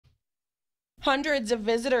Hundreds of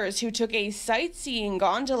visitors who took a sightseeing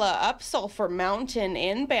gondola up Sulphur Mountain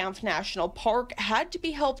in Banff National Park had to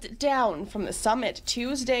be helped down from the summit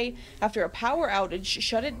Tuesday after a power outage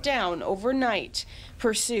shut it down overnight.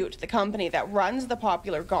 Pursuit, the company that runs the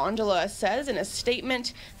popular gondola, says in a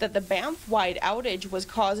statement that the Banff-wide outage was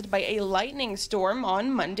caused by a lightning storm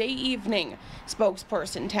on Monday evening.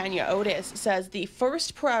 Spokesperson Tanya Otis says the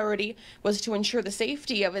first priority was to ensure the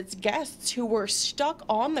safety of its guests who were stuck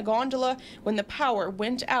on the gondola when the power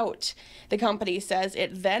went out. The company says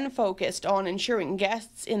it then focused on ensuring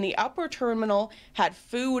guests in the upper terminal had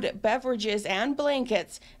food, beverages, and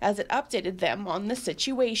blankets as it updated them on the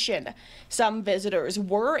situation. Some visitors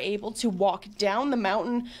were able to walk down the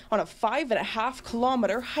mountain on a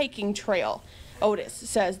 5.5-kilometer hiking trail. Otis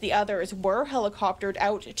says the others were helicoptered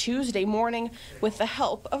out Tuesday morning with the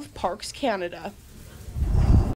help of Parks Canada.